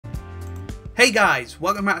Hey guys,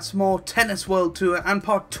 welcome back to some more Tennis World Tour and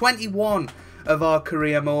part 21 of our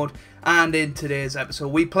career mode. And in today's episode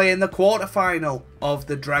we play in the quarterfinal of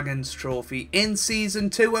the Dragons Trophy in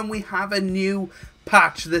Season 2, and we have a new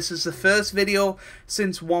patch. This is the first video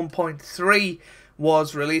since 1.3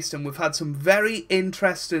 was released, and we've had some very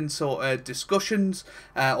interesting sort of discussions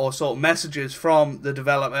or sort of messages from the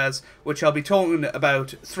developers, which I'll be talking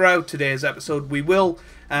about throughout today's episode. We will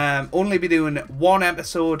only be doing one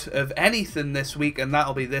episode of anything this week, and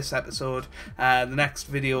that'll be this episode. The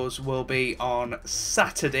next videos will be on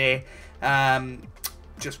Saturday,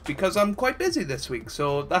 just because I'm quite busy this week,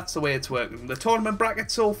 so that's the way it's working. The tournament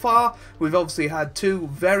bracket so far, we've obviously had two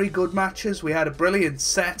very good matches. We had a brilliant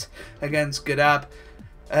set against Gael,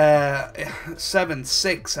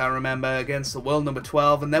 7-6 I remember, against the world number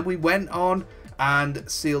 12, and then we went on and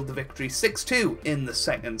sealed the victory 6-2 in the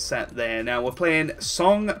second set there. Now we're playing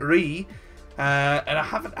Song Ri, and I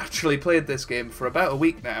haven't actually played this game for about a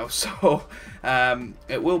week now, so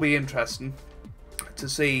it will be interesting to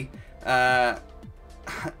see how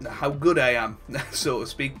good I am, so to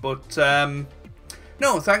speak. But no,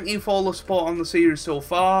 thank you for all the support on the series so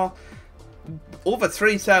far. Over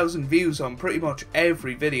 3,000 views on pretty much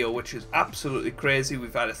every video, which is absolutely crazy.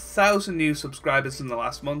 We've had 1,000 new subscribers in the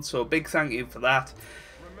last month, so a big thank you for that.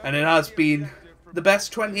 And it has been the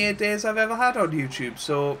best 28 days I've ever had on YouTube,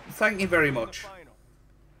 so thank you very much.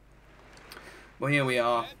 Well, here we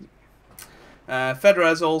are.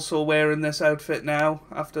 Federer's also wearing this outfit now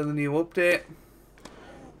after the new update.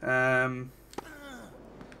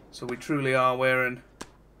 So we truly are wearing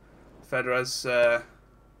Federer's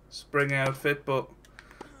spring outfit, but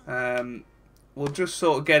we'll just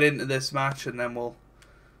sort of get into this match and then we'll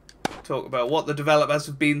talk about what the developers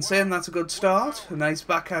have been saying. That's a good start. A nice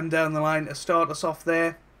backhand down the line to start us off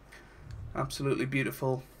there. Absolutely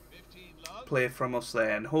beautiful play from us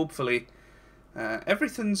there, and hopefully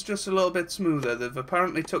everything's just a little bit smoother. They've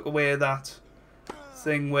apparently took away that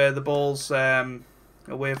thing where the ball's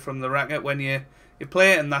away from the racket when you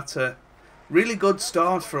play it, and that's a really good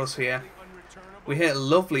start for us here. We hit a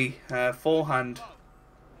lovely forehand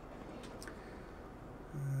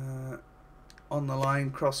on the line,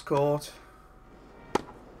 cross court.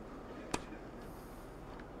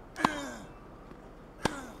 Yeah,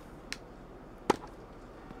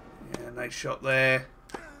 nice shot there.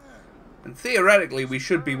 And theoretically we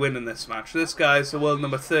should be winning this match. This guy's the world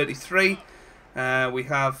number 33. We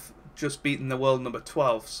have just beaten the world number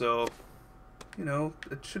 12, so you know,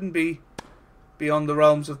 it shouldn't be beyond the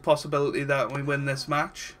realms of possibility that we win this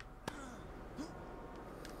match.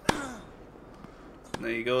 And there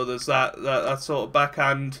you go, there's that sort of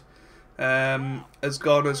backhand has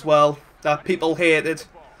gone as well, that people hated.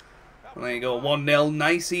 And there you go, 1-0,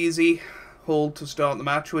 nice easy hold to start the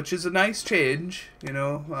match, which is a nice change. You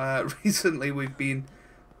know, recently we've been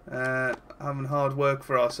having hard work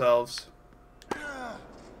for ourselves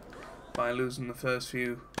by losing the first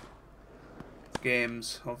few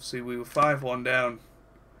games. Obviously we were 5-1 down,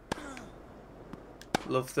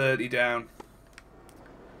 love 30 down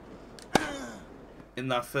in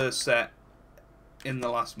that first set in the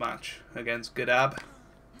last match against Gael.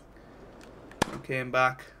 We came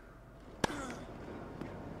back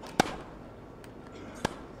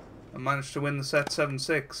and managed to win the set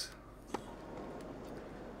 7-6.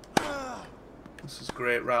 This is a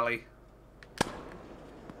great rally.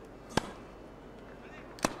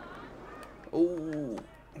 Oh,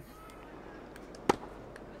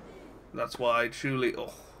 that's wide, surely.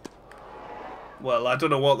 Oh, well, I don't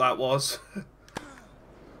know what that was.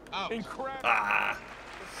 Incredible. Ah.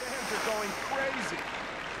 The fans are going crazy.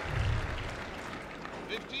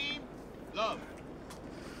 15, love.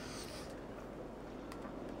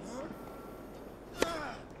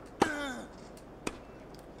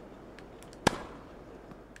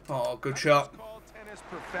 Oh, good shot. Called tennis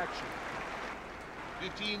perfection.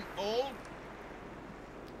 15, old.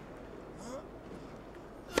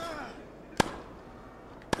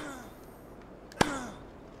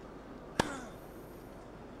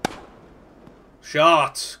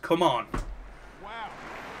 Shot, come on. Wow.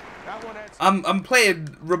 That one had I'm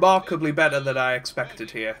playing remarkably better than I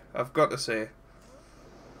expected here, I've got to say.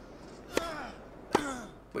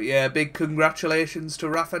 But yeah, big congratulations to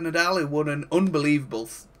Rafa Nadal, who won an unbelievable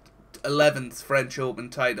 11th French Open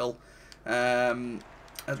title at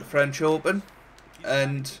the French Open.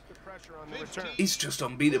 And he's just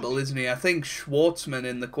unbeatable, isn't he? I think Schwartzman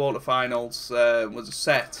in the quarterfinals was a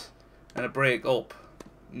set and a break up.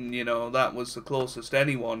 You know, that was the closest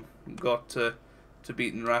anyone got to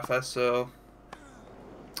beating Rafa, so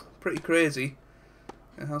pretty crazy,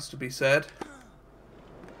 it has to be said.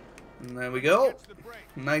 And there we go.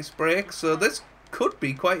 Nice break. So this could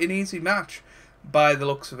be quite an easy match by the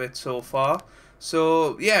looks of it so far.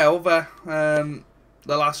 So yeah, over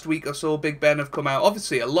the last week or so, Big Ben have come out.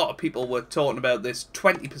 Obviously, a lot of people were talking about this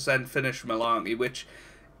 20% finish malarkey, which,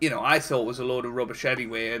 you know, I thought was a load of rubbish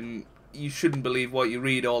anyway, and you shouldn't believe what you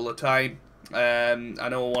read all the time. I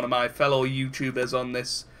know one of my fellow YouTubers on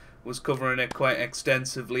this was covering it quite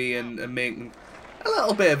extensively and making a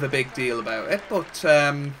little bit of a big deal about it, but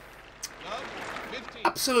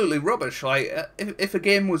absolutely rubbish. Like, if a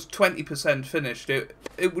game was 20% finished, it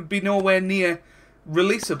would be nowhere near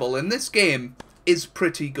releasable, and this game is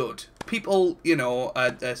pretty good. People, you know,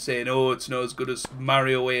 are saying, oh, it's not as good as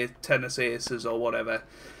Mario Tennis Aces or whatever.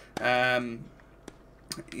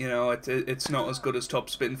 You know, it's not as good as Top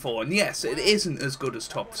Spin 4. And yes, it isn't as good as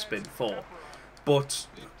Top Spin 4. But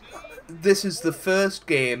this is the first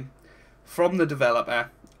game from the developer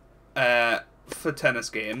for tennis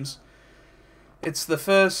games. It's the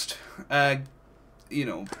first, you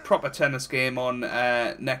know, proper tennis game on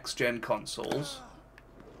next-gen consoles.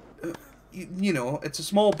 You know, it's a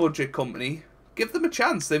small budget company. Give them a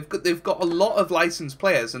chance. They've got a lot of licensed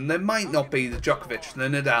players, and there might not be the Djokovic, the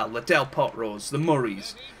Nadal, the Del Potros, the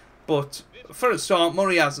Murrays. But for a start,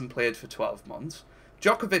 Murray hasn't played for 12 months.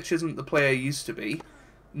 Djokovic isn't the player he used to be.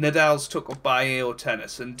 Nadal's took up by AO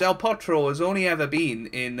Tennis, and Del Potro has only ever been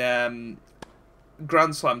in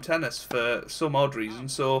Grand Slam tennis for some odd reason.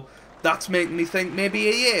 So that's making me think maybe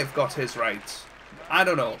EA have got his rights. I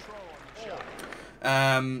don't know.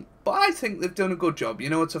 But I think they've done a good job.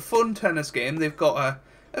 You know, it's a fun tennis game. They've got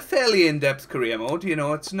a fairly in-depth career mode. You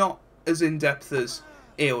know, it's not as in-depth as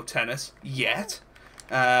AO Tennis yet.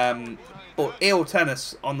 But AO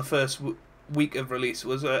Tennis on the first week of release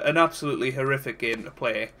was an absolutely horrific game to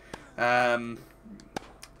play. And,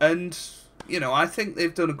 you know, I think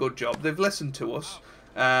they've done a good job. They've listened to us.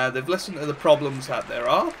 They've listened to the problems that there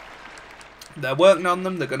are. They're working on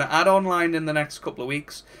them. They're going to add online in the next couple of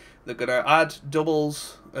weeks. They're going to add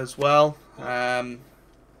doubles as well. And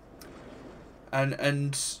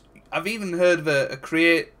I've even heard of a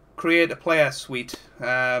create a player suite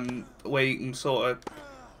where you can sort of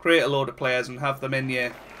create a load of players and have them in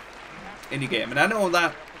your game. And I know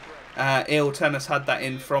that AO Tennis had that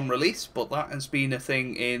in from release, but that has been a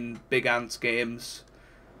thing in Big Ant's games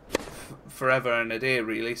forever and a day,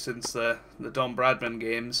 really, since the Don Bradman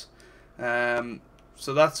games.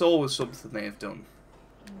 So that's always something they've done.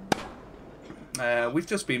 We've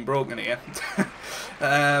just been broken here.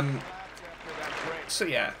 So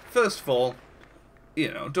yeah, first of all,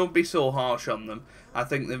 you know, don't be so harsh on them. I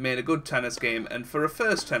think they've made a good tennis game, and for a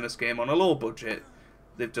first tennis game on a low budget,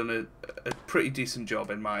 they've done a pretty decent job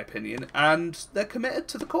in my opinion, and they're committed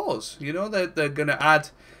to the cause. You know, they're going to add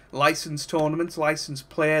licensed tournaments, licensed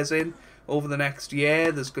players in over the next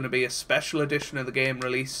year. There's going to be a special edition of the game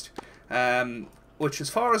released, which, as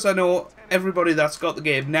far as I know, everybody that's got the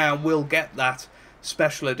game now will get that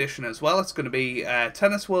special edition as well. It's going to be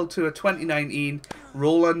Tennis World Tour 2019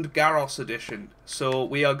 Roland Garros edition. So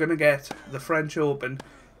we are going to get the French Open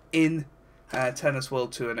in Tennis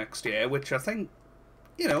World Tour next year, which I think,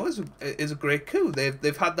 you know, is a great coup.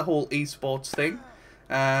 They've had the whole esports thing,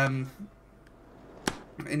 and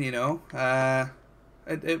you know,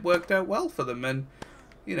 it worked out well for them. And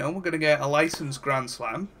you know, we're going to get a licensed Grand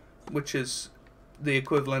Slam, which is the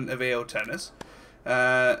equivalent of AO Tennis,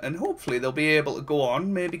 and hopefully they'll be able to go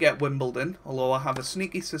on, maybe get Wimbledon, although I have a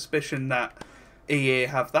sneaky suspicion that EA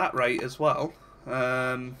have that right as well,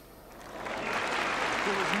 and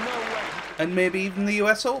maybe even the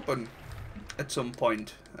US Open at some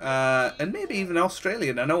point, and maybe even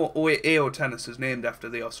Australian. I know AO Tennis is named after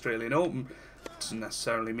the Australian Open. Doesn't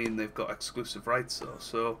necessarily mean they've got exclusive rights though,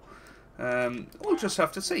 so we'll just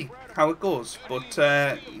have to see how it goes. But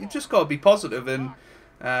you just got to be positive, and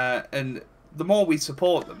the more we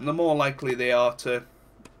support them, the more likely they are to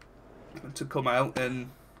come out and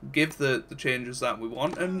give the changes that we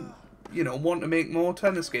want, and you know, want to make more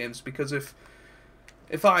tennis games. Because if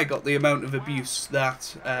I got the amount of abuse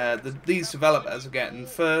that these developers are getting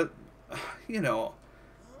for, you know,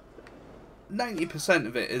 90%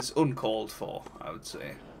 of it is uncalled for, I would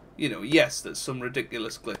say. You know, yes, there's some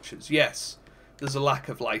ridiculous glitches. Yes, there's a lack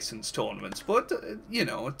of licensed tournaments. But, you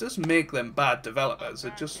know, it doesn't make them bad developers.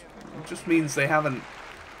 It just means they haven't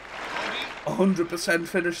 100%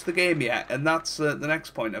 finished the game yet. And that's the next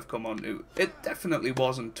point I've come on to. It definitely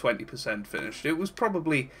wasn't 20% finished. It was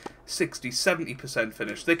probably 60, 70%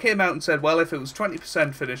 finished. They came out and said, well, if it was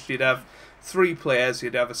 20% finished, you'd have 3 players,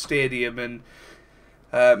 you'd have a stadium, and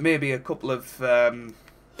maybe a couple of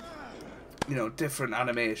you know, different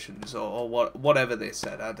animations or whatever they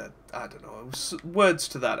said. I don't know. It was words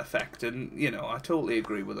to that effect, and you know, I totally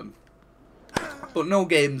agree with them. But no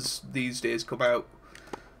games these days come out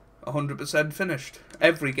 100% finished.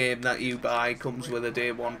 Every game that you buy comes with a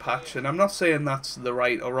day one patch, and I'm not saying that's the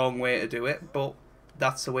right or wrong way to do it, but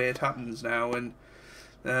that's the way it happens now, and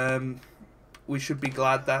we should be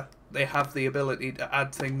glad that they have the ability to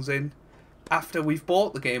add things in after we've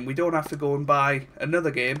bought the game. We don't have to go and buy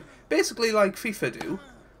another game, basically like FIFA do.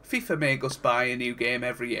 FIFA make us buy a new game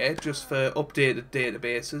every year just for updated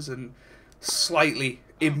databases and slightly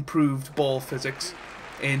improved ball physics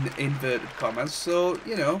in inverted commas, so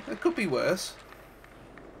you know, it could be worse.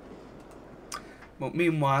 But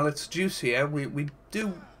meanwhile, it's Juice here. We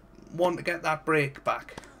do want to get that break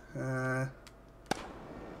back, you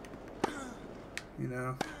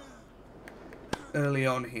know, early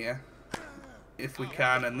on here if we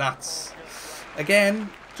can, and that's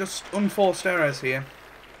again just unforced errors here.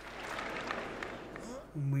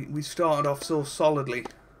 We started off so solidly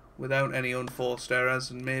without any unforced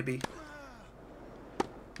errors, and maybe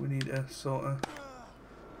we need to sort of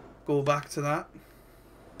go back to that.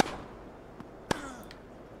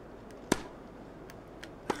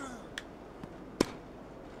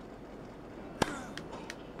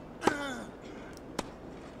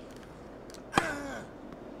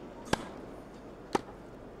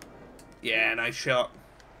 Yeah, nice shot.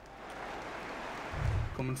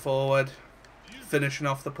 Coming forward, finishing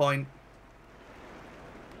off the point.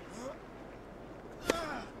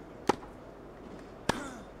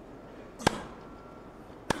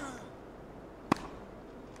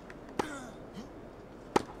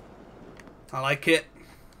 I like it.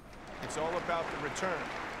 It's all about the return.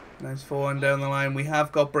 Nice forehand down the line. We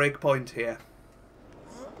have got break point here.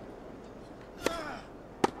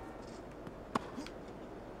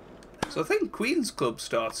 So I think Queen's Club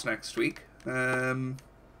starts next week. The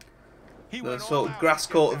sort of grass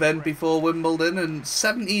court event before Wimbledon, and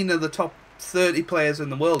 17 of the top 30 players in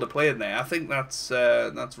the world are playing there. I think that's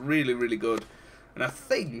really, really good, and I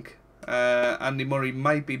think Andy Murray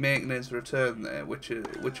might be making his return there, which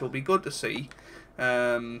will be good to see.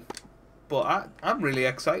 But I'm really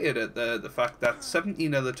excited at the fact that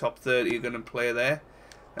 17 of the top 30 are going to play there.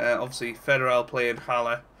 Obviously, Federer will play in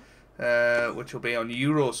Halle, which will be on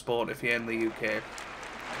Eurosport if you're in the UK.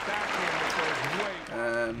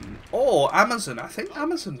 Or Amazon. I think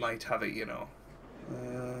Amazon might have it, you know.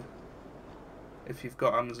 If you've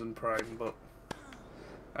got Amazon Prime, but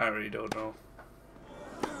I really don't know.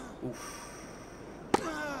 Oof.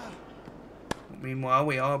 Meanwhile,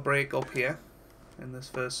 we are break up here in this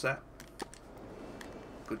first set.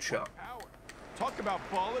 Good shot. Talk about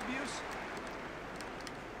ball abuse.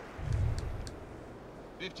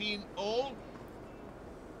 15 all.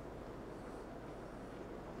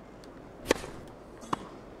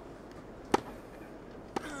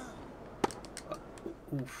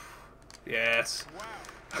 Oof. Yes.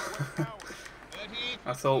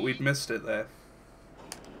 I thought we'd missed it there.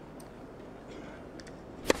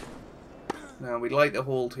 Now we'd like to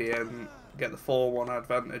hold here and get the 4-1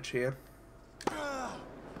 advantage here.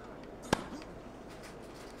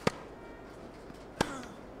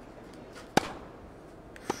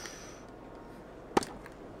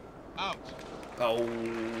 Out. Oh. The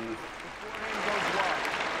forehand goes wide.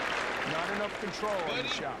 Not enough control on the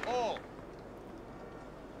shot. All.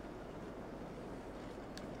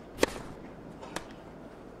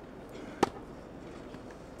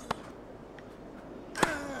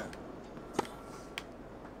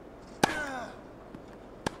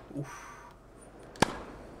 Oof.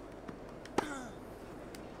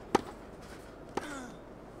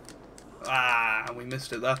 Ah, we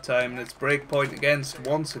missed it that time, and it's break point against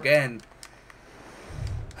once again.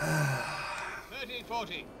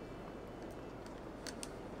 30-40.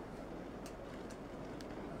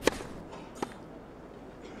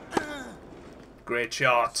 Great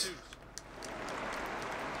shot.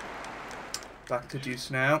 Back to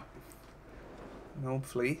deuce now. And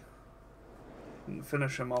hopefully we can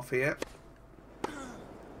finish him off here.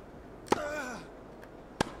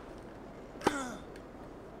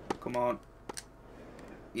 Come on.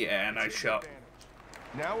 Yeah, nice shot.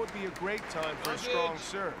 Now would be a great time for a strong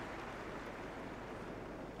serve.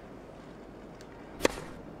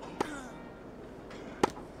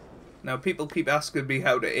 Now, people keep asking me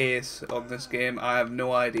how to ace on this game. I have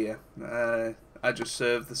no idea. I just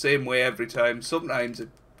serve the same way every time. Sometimes it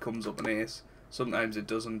comes up an ace. Sometimes it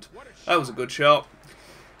doesn't. That was a good shot.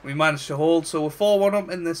 We managed to hold, so we're 4-1 up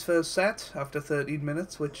in this first set after 13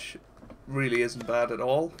 minutes, which really isn't bad at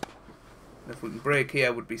all. If we can break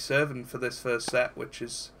here, would be serving for this first set, which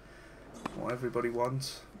is what everybody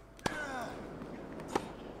wants.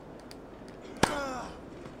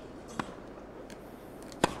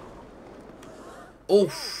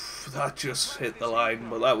 Oof, that just hit the line,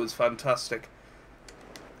 but that was fantastic.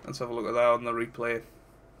 Let's have a look at that on the replay.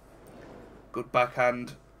 Good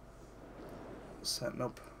backhand. Setting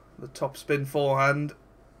up the top spin forehand.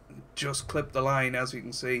 Just clipped the line, as you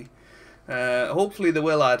can see. Hopefully they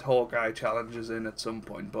will add Hawkeye challenges in at some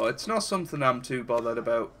point, but it's not something I'm too bothered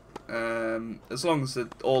about. As long as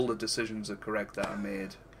all the decisions are correct that are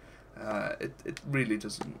made, it really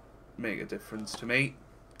doesn't make a difference to me.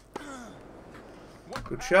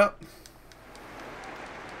 Good shot.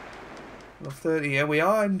 Love 30 here. We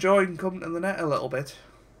are enjoying coming to the net a little bit.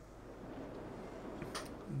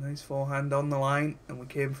 Nice forehand on the line, and we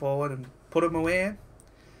came forward and put him away.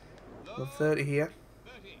 Love 30 here.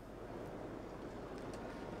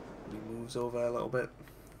 He moves over a little bit.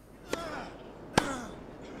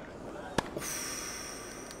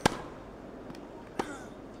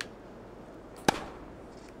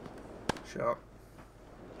 Shot.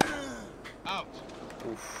 Out.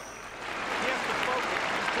 Oof. He has to focus.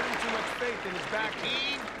 He's putting too much faith in his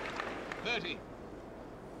backhand. 30.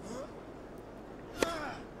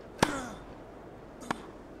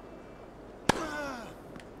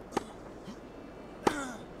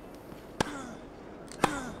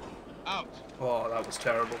 Out. Oh, that was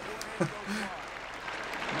terrible. Not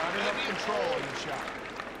enough control in the shot.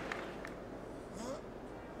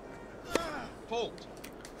 Fault.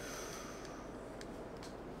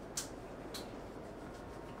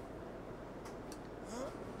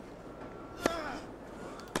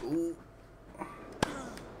 Ooh.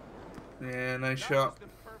 Yeah, nice shot. The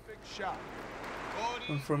perfect shot.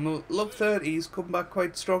 And from Love 30, he's come back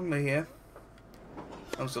quite strongly here.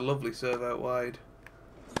 That was a lovely serve out wide.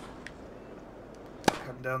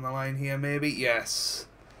 Come down the line here, maybe. Yes.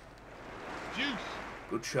 Juice.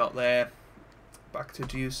 Good shot there. Back to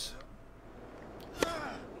Deuce.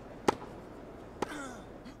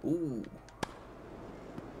 Ooh.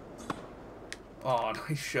 Oh,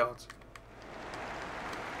 nice shot.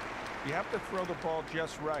 You have to throw the ball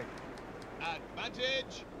just right.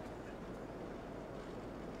 Advantage.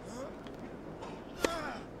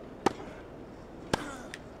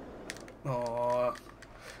 Oh,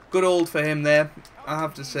 good hold for him there, I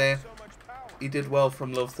have to say. He did well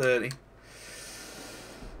from Love 30.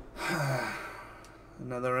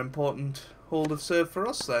 Another important hold of serve for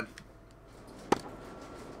us then.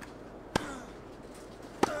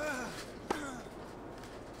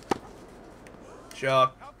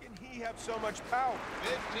 Shot. How can he have so much power?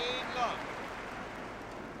 15 love.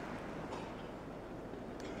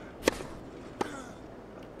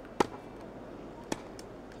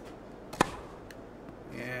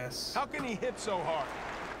 Yes. How can he hit so hard?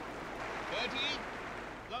 30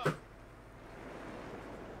 love.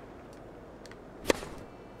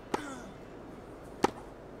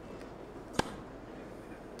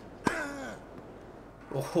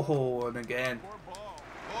 Oh, and again.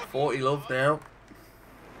 40 love now.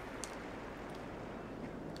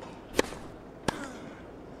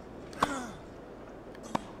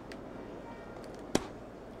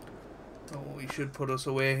 Oh, he should put us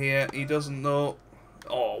away here. He doesn't know.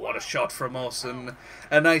 Oh, what a shot from us, and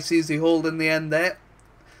a nice easy hold in the end there.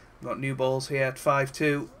 Got new balls here at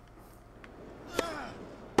 5-2.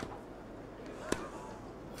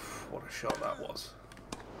 What a shot that was.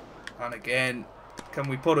 And again, can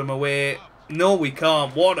we put him away? No, we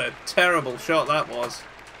can't. What a terrible shot that was.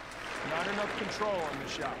 Not enough control on the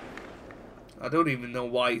shot. I don't even know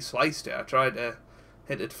why he sliced it. I tried to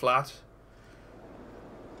hit it flat.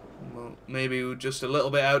 Well, maybe we were just a little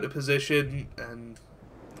bit out of position and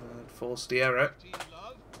forced the error.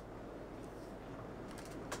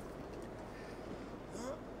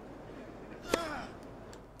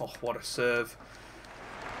 Oh, what a serve.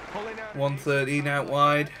 113 out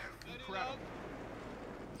wide.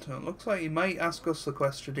 So it looks like he might ask us the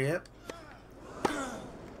question here.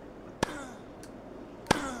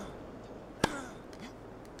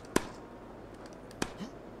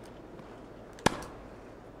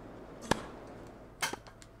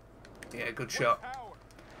 Yeah, good shot.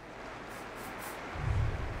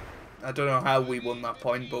 I don't know how we won that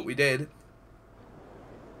point, but we did.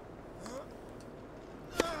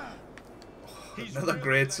 Oh, another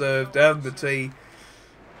great serve down the tee.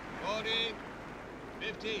 40,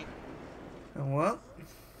 50. And well,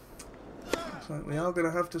 looks like we are going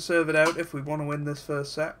to have to serve it out if we want to win this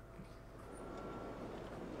first set.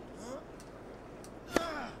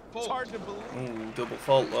 It's hard to believe. Ooh, double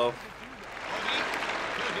fault though. 40,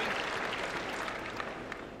 30.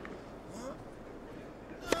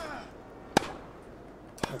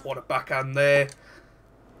 Oh, what a backhand there.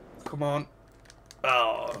 Come on.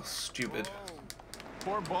 Oh, stupid.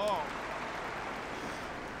 Poor ball.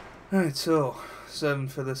 Right, so 7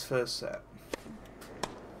 for this first set.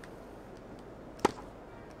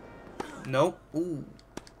 Nope. Ooh.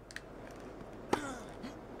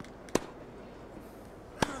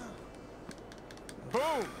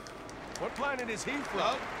 Boom! What planet is he from?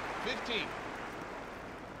 Love, 15.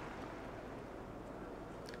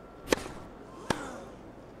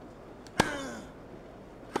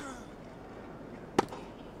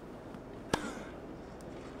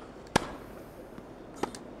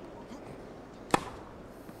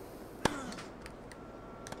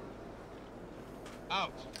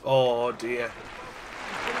 Out. Oh dear.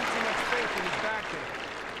 He's putting too much faith in his backhand.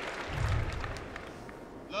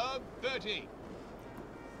 Love, 30.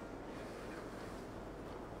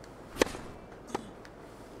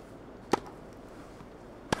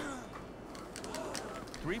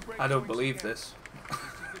 I don't believe this.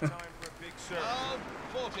 Love,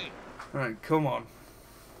 40. Right, come on.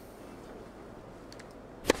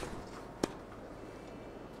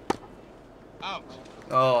 Out.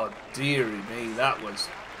 Oh dearie me, that was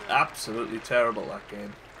absolutely terrible, that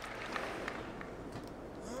game.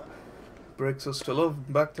 Breaks us to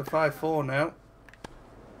love, back to 5-4 now.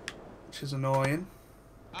 Which is annoying.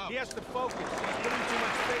 He has to focus. He's putting too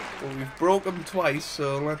much faith. Well, we've broke him twice,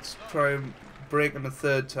 so let's try and break him a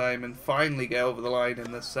third time and finally get over the line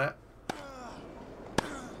in this set.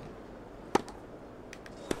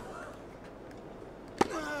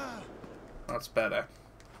 That's better.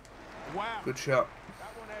 Wow. Good shot.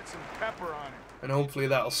 That one had some pepper on it. And hopefully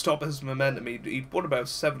that'll stop his momentum. He won about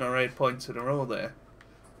 7 or 8 points in a row there.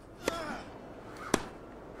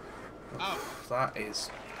 Oof, that is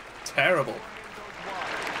terrible.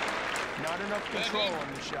 Not enough control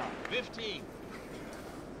on the shot. 15.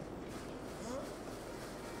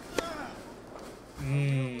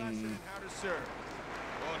 Lesson in how to serve.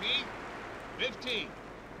 40. 15.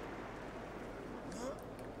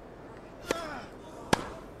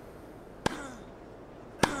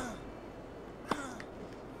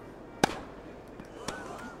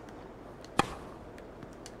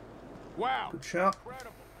 Wow. Good shot.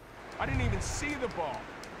 Incredible. I didn't even see the ball.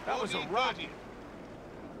 That was a 40, rocket.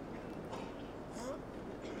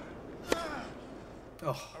 30. Oh.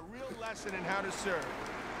 A real lesson in how to serve.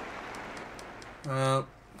 Gonna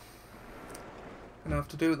have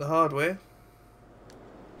to do it the hard way.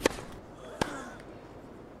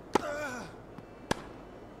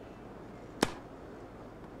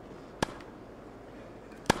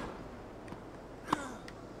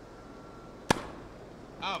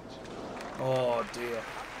 Out. Oh dear. Missed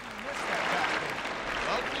that backhand.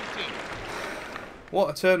 Love, 15. What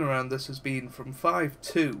a turnaround this has been from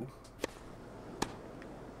 5-2.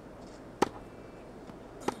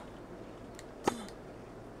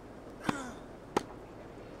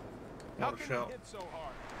 How What a can shot. he hit so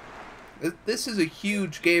hard? This is a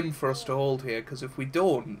huge game for us to hold here, because if we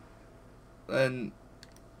don't, then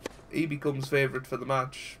he becomes favourite for the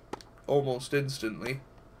match almost instantly.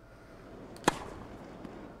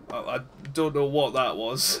 I don't know what that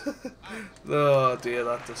was. Oh dear,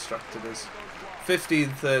 that distracted us.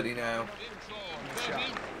 15-30 now. Control,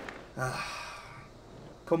 30.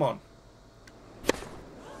 Come on.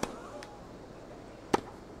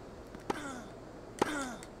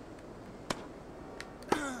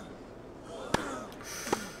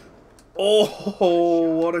 Oh,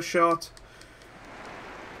 what a shot.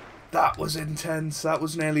 That was intense. That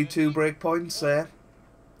was nearly 2 break points there.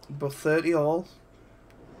 But 30 all.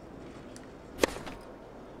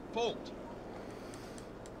 Fault.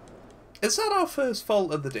 Is that our first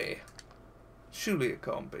fault of the day? Surely it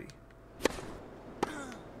can't be.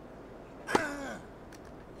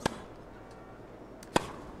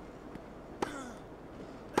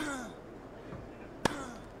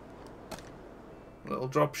 Little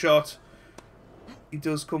drop shot. He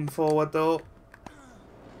does come forward though.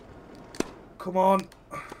 Come on.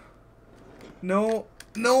 No.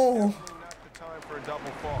 No. Not the time for a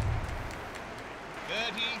double fault.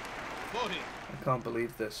 30. 40. I can't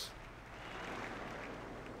believe this.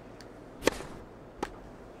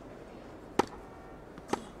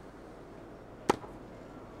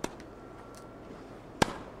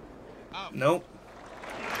 Out. Nope.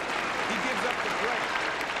 He gives up the break.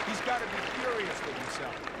 He's got to be furious with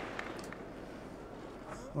himself.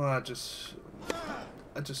 Well, I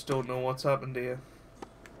just don't know what's happened here.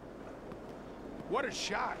 What a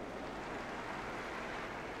shot.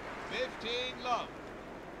 15. Love.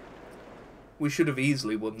 We should have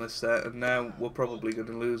easily won this set, and now we're probably going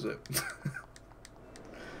to lose it.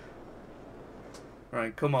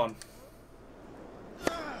 Right, come on.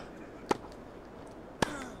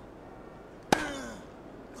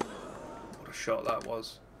 What a shot that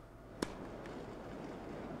was.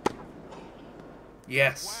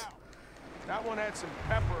 Yes. Wow. That one had some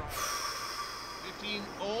pepper on it. 15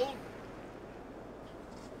 all.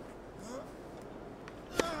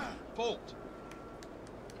 Fault.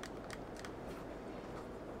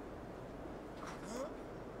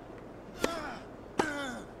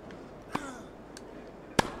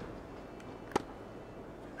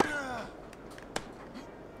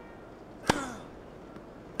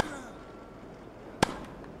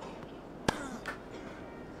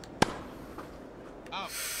 Out.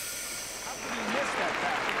 How could you miss that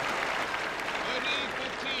pass?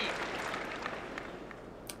 30-15.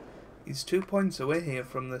 He's 2 points away here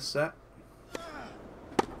from this set.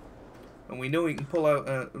 And we know he can pull out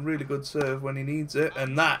a really good serve when he needs it.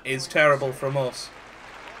 And that is terrible from us.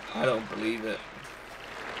 I don't believe it.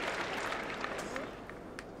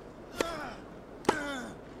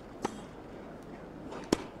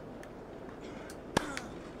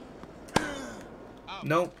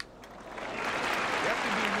 Nope. You have to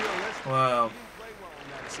be realistic. Wow. You didn't play well in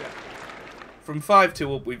that set. From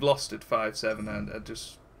 5-2 up, we've lost at 5-7, and I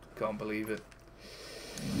just can't believe it.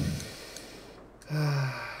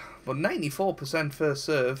 But 94% first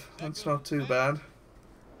serve, that's not too bad.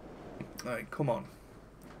 Alright, come on.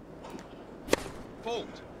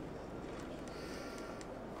 Fault.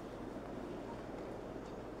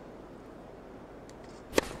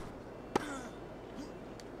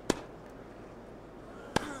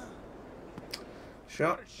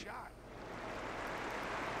 Shot. What a shot.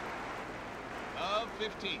 Of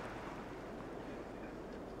 15.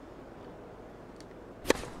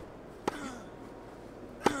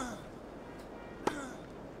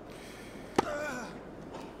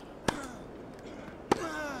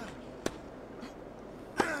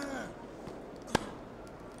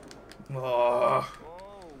 Oh,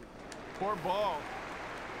 Oh, poor ball.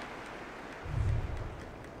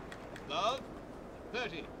 Love.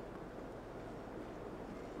 30.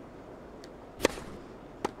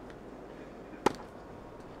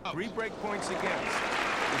 Out. 3 break points against.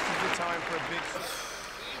 This is the time for a big set.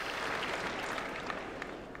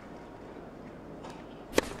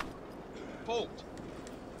 Fault.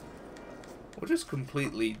 we're just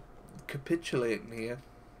completely capitulating here.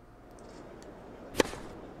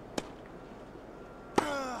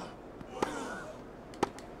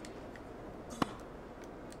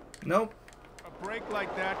 Nope. A break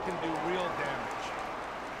like that can do real damage.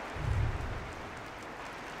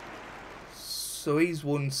 So he's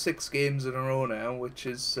won 6 games in a row now, which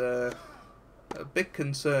is a bit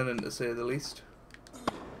concerning to say the least.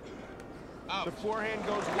 Out. The forehand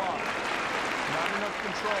goes wide. Not enough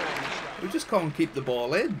control on the shot. We just can't keep the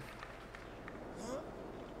ball in.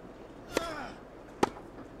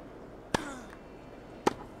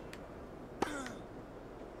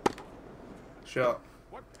 Shot.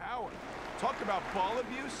 What power. Talk about ball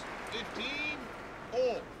abuse. 15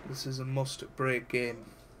 all. This is a must-break game.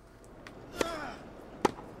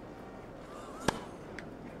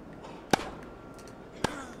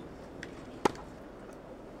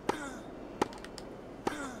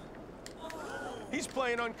 He's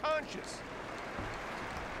playing unconscious.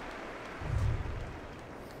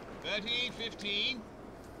 30-15.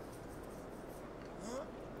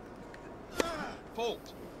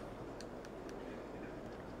 Fault.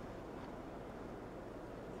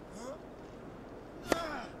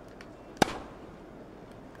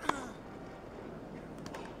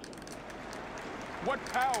 What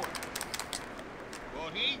power.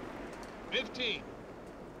 40-15.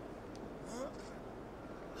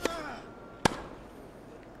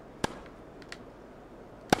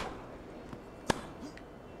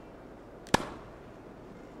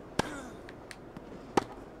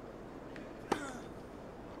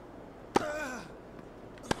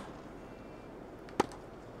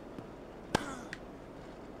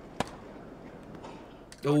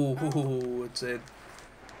 Oh, it's in.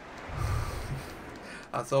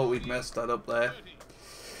 I thought we'd messed that up there.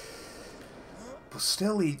 But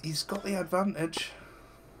still, he's got the advantage.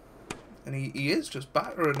 And he is just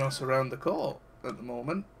battering us around the court at the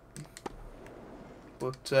moment.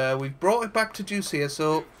 But we've brought it back to juice here,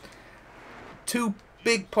 so 2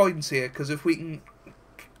 big points here, because if we can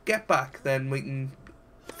get back, then we can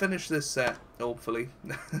finish this set, hopefully.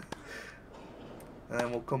 And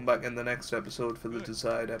then we'll come back in the next episode for the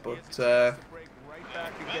decider. But Break right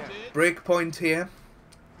back again. break point here.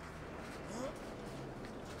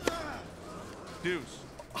 Deuce.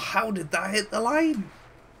 How did that hit the line?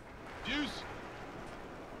 Deuce.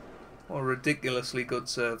 What a ridiculously good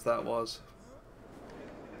serve that was.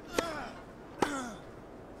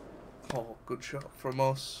 Oh, good shot from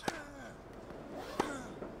us.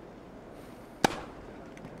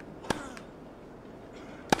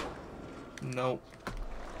 No.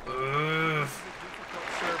 Difficult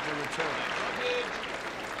serve to return.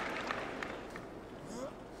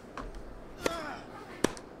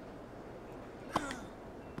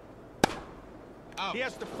 Out. He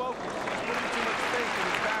has to focus. He's putting too much faith in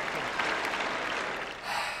his backhand.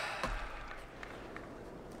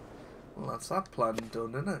 Well, that's that plan done,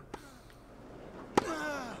 isn't it?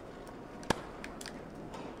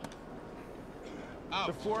 Out.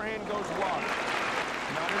 The forehand goes wide.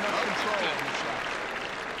 Not enough control on the shot.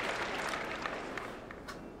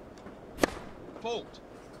 Fault.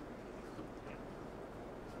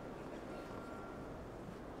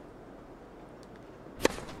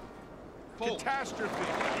 Fault. Catastrophe.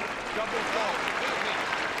 Double fault.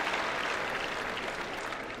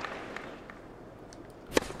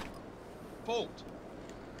 Fault.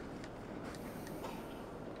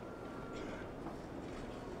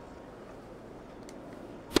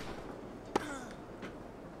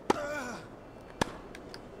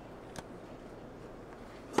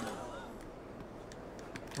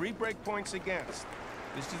 Three break points against.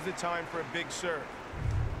 This is the time for a big serve.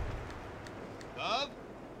 Love.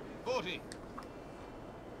 40.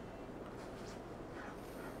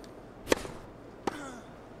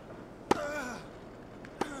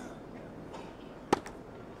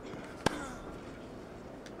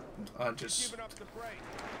 Giving up the break.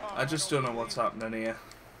 I just don't know what's happening here.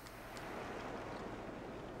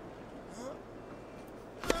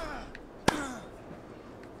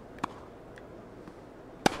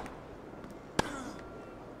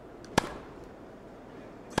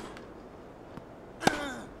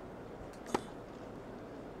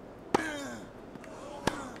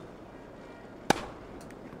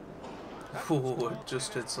 Oh, it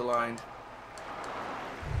just hits the line.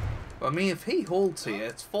 I mean, if he holds here,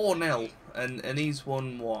 it's 4-0, and he's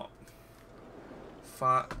won, what?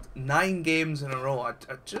 9 games in a row. I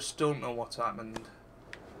just don't know what's happened.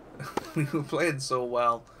 We were playing so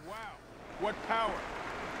well. Wow, what power.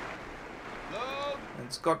 Love. And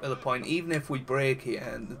it's got to the point, even if we break here,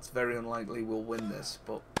 and it's very unlikely we'll win this,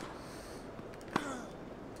 but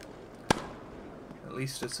at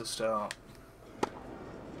least it's a start.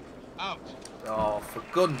 Out. Oh, for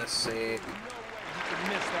goodness sake. No way he could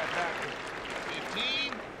miss that backhand.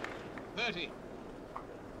 15. 30.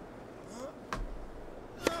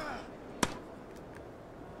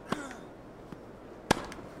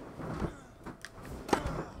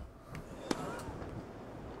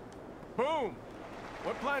 Boom!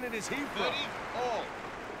 What planet is he from? 30. All.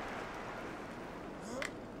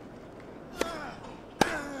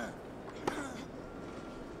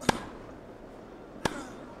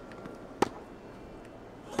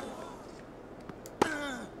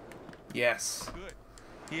 Yes. Good.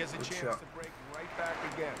 He has a Good chance shot. to break right back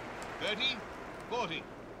again. 30. 40.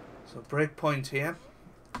 So break point here.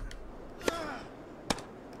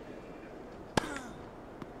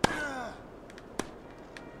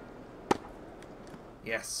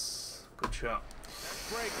 Yes. Good shot.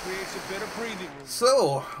 That break creates a bit of breathing room.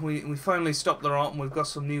 So, we finally stopped the rot and we've got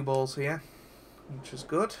some new balls here, which is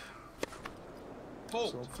good. So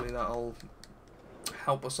Fault. hopefully that'll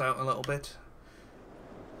help us out a little bit.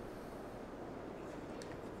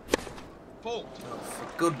 Fault. Oh, for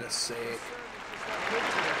goodness sake. Just not good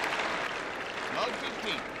today. Love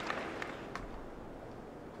 15.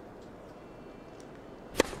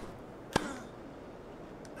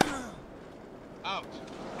 Out.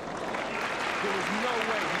 There was no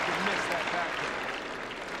way he could miss that backhand.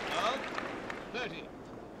 Love 30.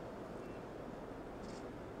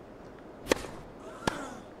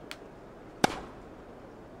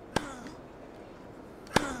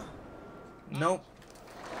 Nope.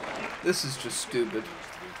 This is just stupid.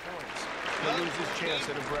 3 points. He'll lose his chance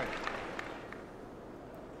at a break.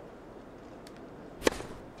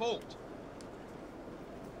 Fault.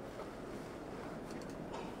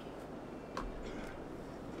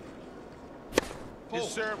 His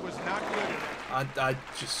serve was not good enough. I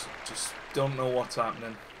just don't know what's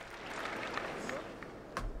happening.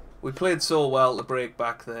 We played so well to break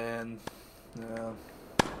back there, and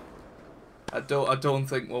I don't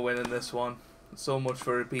think we're winning this one. So much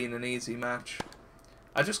for it being an easy match.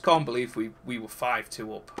 I just can't believe we were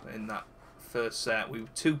 5-2 up in that first set. We were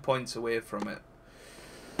 2 points away from it,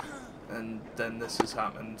 and then this has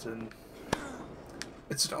happened. And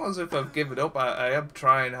it's not as if I've given up. I am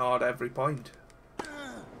trying hard every point.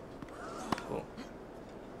 But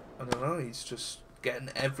I don't know. He's just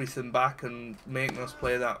getting everything back and making us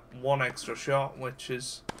play that one extra shot, which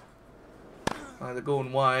is either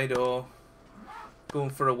going wide or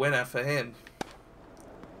going for a winner for him.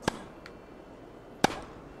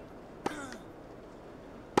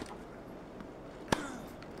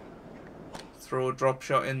 throw a drop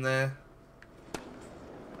shot in there.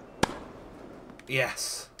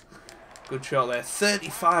 Yes. Good shot there.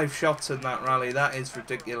 35 shots in that rally. That is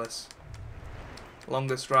ridiculous.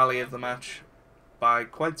 Longest rally of the match by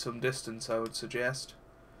quite some distance, I would suggest.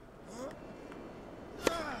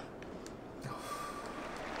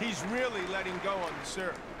 He's really letting go on the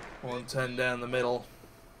serve. 110 down the middle.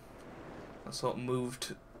 I sort of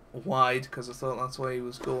moved wide because I thought that's where he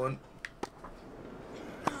was going.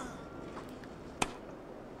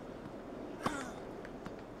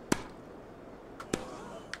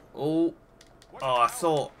 Oh, I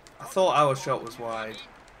thought our shot was wide.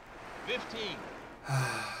 15.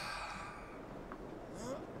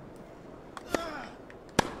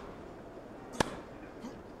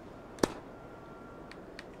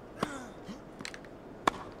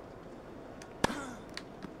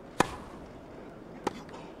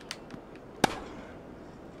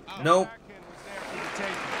 Nope.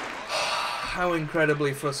 How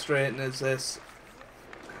incredibly frustrating is this?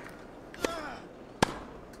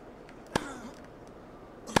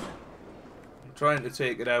 I'm trying to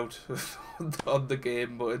take it out on the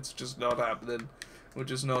game, but it's just not happening. We're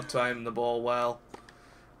just not timing the ball well.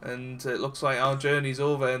 And it looks like our journey's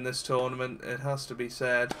over in this tournament, it has to be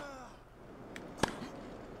said.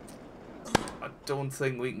 I don't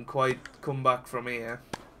think we can quite come back from here.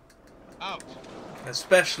 Out.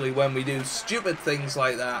 Especially when we do stupid things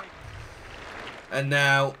like that. And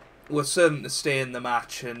now we're certain to stay in the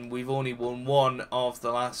match, and we've only won 1 of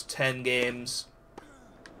the last 10 games,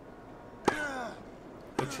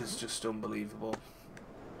 which is just unbelievable.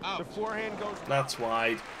 The forehand goes. That's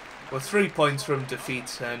wide. We're 3 points from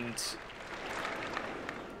defeat, and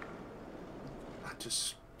I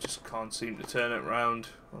just can't seem to turn it round,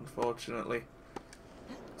 unfortunately.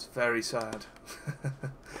 It's very sad.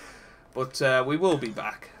 But we will be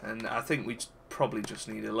back, and I think we probably just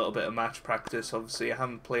need a little bit of match practice. Obviously, I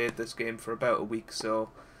haven't played this game for about a week, so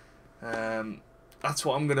that's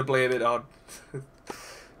what I'm going to blame it on.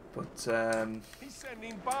 But He's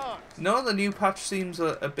sending bombs. no, the new patch seems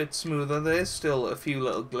a bit smoother. There's still a few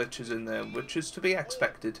little glitches in there, which is to be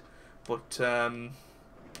expected. But no,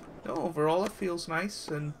 overall it feels nice,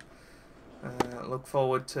 and I look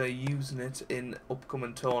forward to using it in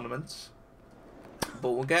upcoming tournaments.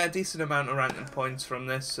 But we'll get a decent amount of ranking points from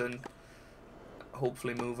this, and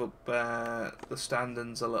hopefully move up the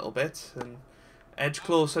standings a little bit, and edge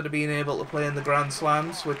closer to being able to play in the Grand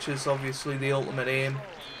Slams, which is obviously the ultimate aim.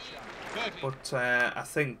 But I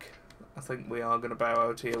think we are going to bow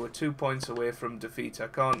out here. We're 2 points away from defeat. I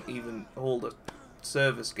can't even hold a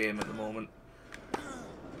service game at the moment.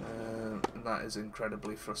 And that is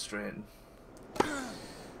incredibly frustrating.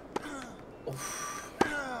 Oof.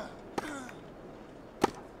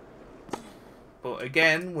 But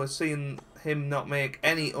again, we're seeing him not make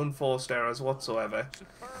any unforced errors whatsoever.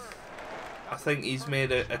 I think he's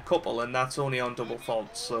made a couple, and that's only on double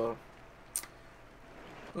faults, so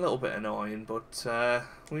a little bit annoying, but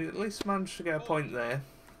we at least managed to get a point there.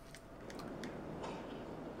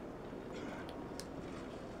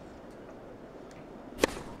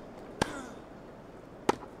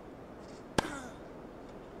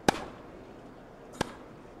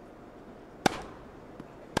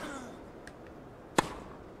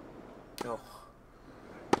 Oh.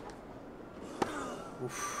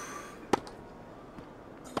 Oof.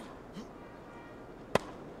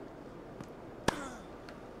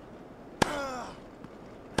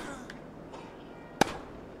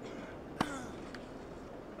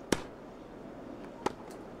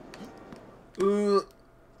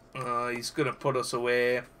 He's gonna put us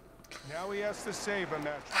away. Now he has to save a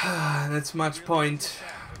match. And it's match point.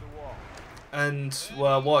 And,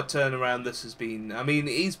 well, what a turnaround this has been. I mean,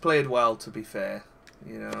 he's played well, to be fair.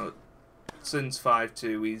 You know, since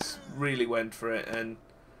 5-2, he's really went for it, and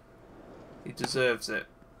he deserves it.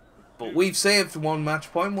 But we've saved 1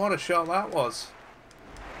 match point. What a shot that was.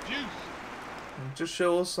 It just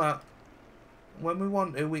shows that when we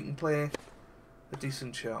want to, we can play a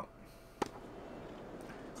decent shot.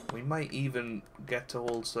 We might even get to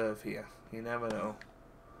hold serve here. You never know.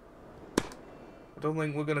 I don't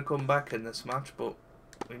think we're going to come back in this match, but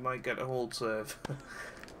we might get a hold serve.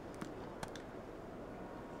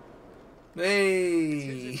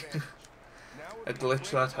 Hey! A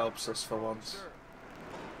glitch that helps us for once.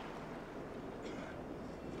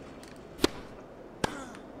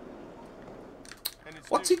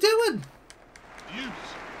 What's he doing?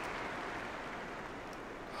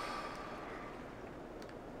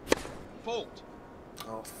 Fault.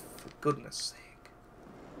 Oh, for goodness sake.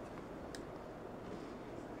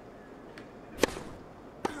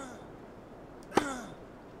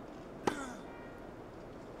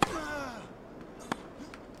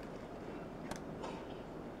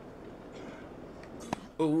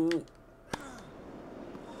 Oh.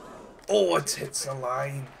 Oh, it hits the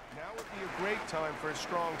line. Now would be a great time for a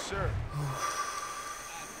strong serve.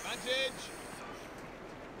 Advantage.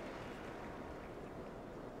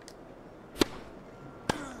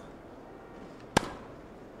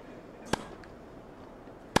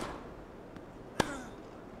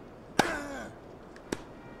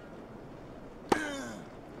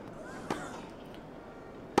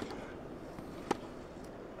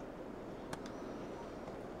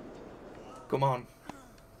 Come on.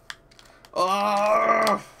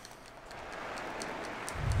 Oh!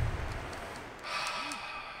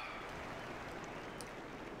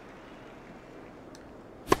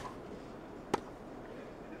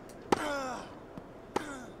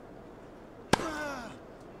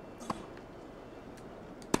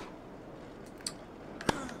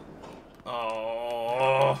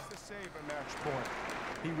 Oh! To save a match point.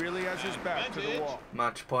 He really has his back to the wall.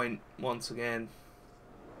 Match point once again.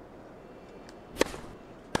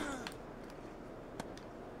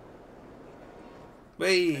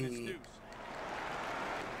 Whee! Use.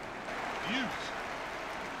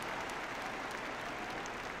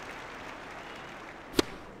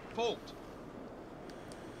 Fault.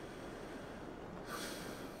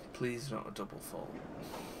 Please not a double fault.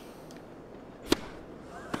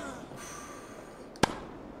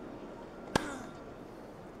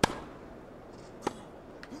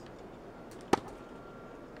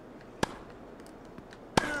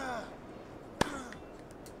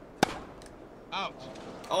 Out.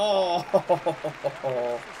 Oh!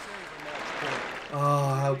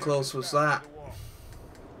 Oh, how close was that?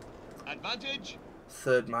 Advantage.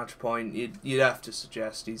 Third match point. You'd have to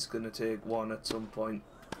suggest he's going to take one at some point.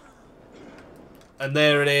 And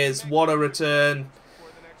there it is. What a return.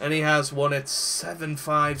 And he has won it 7-5,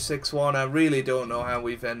 6-1. I really don't know how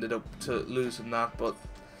we've ended up losing that. But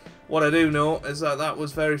what I do know is that that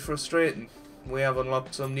was very frustrating. We have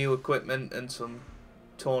unlocked some new equipment and some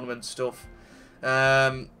tournament stuff.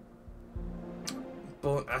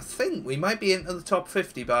 But I think we might be into the top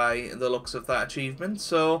 50 by the looks of that achievement.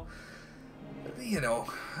 So, you know,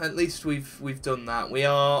 at least we've done that. We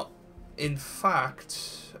are, in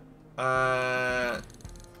fact, where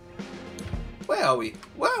are we?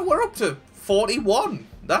 Well, we're up to 41.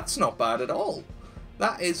 That's not bad at all.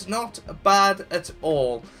 That is not bad at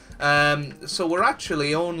all. So we're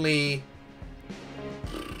actually only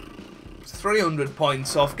 300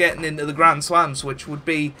 points off getting into the Grand Slams, which would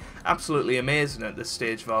be absolutely amazing at this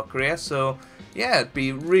stage of our career. So yeah, I'd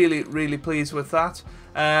be really, really pleased with that.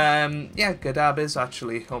 Yeah, Gadab is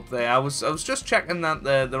actually up there. I was just checking that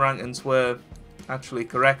the rankings were actually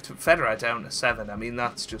correct. Federer down to 7. I mean,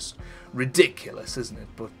 that's just ridiculous, isn't it?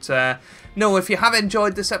 But no, if you have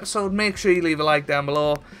enjoyed this episode, make sure you leave a like down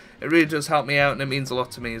below. It really does help me out, and it means a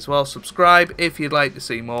lot to me as well. Subscribe if you'd like to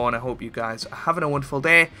see more, and I hope you guys are having a wonderful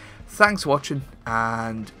day. Thanks for watching,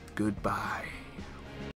 and goodbye.